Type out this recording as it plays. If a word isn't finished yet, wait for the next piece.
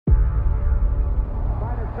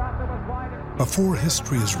Before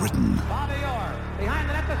history is written,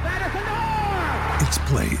 it's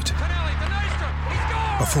played.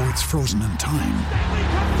 Before it's frozen in time,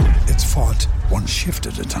 it's fought one shift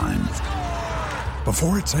at a time.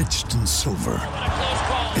 Before it's etched in silver,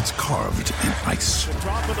 it's carved in ice.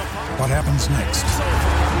 What happens next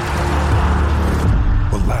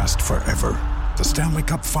will last forever. The Stanley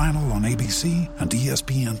Cup Final on ABC and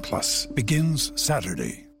ESPN Plus begins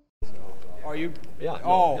Saturday. Are you? Yeah.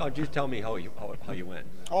 No, just tell me how you went.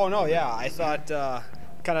 Oh no, yeah. I thought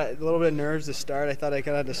kind of a little bit of nerves to start. I thought I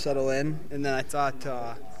kind of had to settle in, and then I thought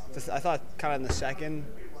kind of in the second,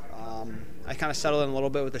 I kind of settled in a little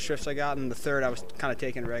bit with the shifts I got. In the third, I was kind of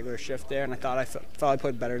taking a regular shift there, and I thought I felt I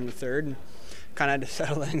played better in the third, and kind of had to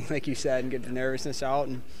settle in, like you said, and get the nervousness out.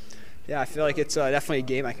 And yeah, I feel like it's definitely a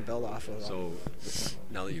game I can build off of. So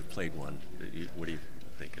now that you've played one, what do you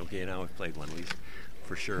think? Okay, now I've played one at least.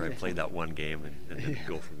 For sure, I played that one game and then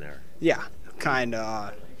go from there. Yeah, kind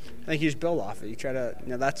of. I think you just build off it. You try to,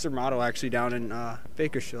 that's their motto actually down in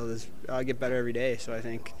Bakersfield is get better every day. So I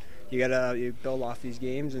think you build off these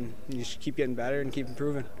games and you just keep getting better and keep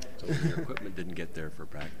improving. So your equipment didn't get there for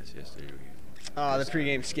practice yesterday? The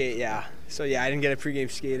pregame skate, yeah. So yeah, I didn't get a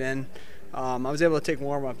pregame skate in. I was able to take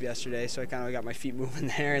warm up yesterday, so I kind of got my feet moving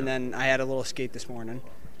there, and then I had a little skate this morning.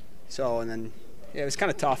 So and then. Yeah, it was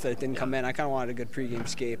kind of tough that it didn't come in. I kind of wanted a good pregame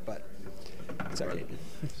skate, but it's all right.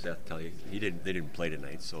 Seth, tell you, they didn't play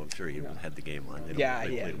tonight, so I'm sure he had the game on. They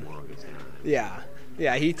played tomorrow. Yeah.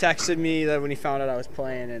 He texted me that when he found out I was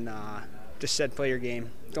playing and just said, "Play your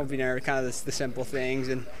game. Don't be nervous." Kind of the simple things,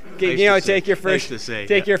 and take your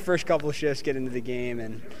first couple of shifts, get into the game,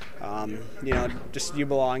 and just you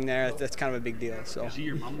belong there. That's kind of a big deal. So. You see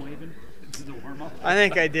your mom waving? The warm-up? I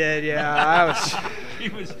think I did, yeah. I was.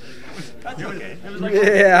 That's okay. It was like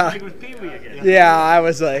it was Pee Wee again. Yeah, I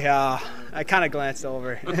was like, I kind of glanced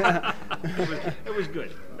over. It was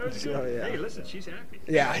good. So, yeah. Hey, listen, she's happy.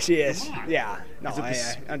 Yeah, she is. Yeah. No,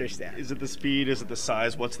 I understand. Is it the speed? Is it the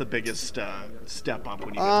size? What's the biggest step up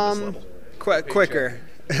when you get to this level? Quicker.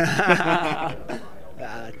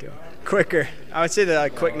 Quicker. I would say the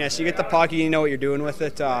quickness. You get the puck, you know what you're doing with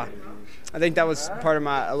it. I think that was part of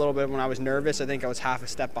a little bit when I was nervous. I think I was half a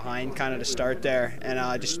step behind kind of to start there,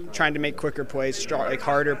 and just trying to make quicker plays,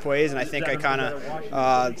 harder plays, and I think I kind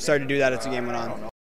of started to do that as the game went on.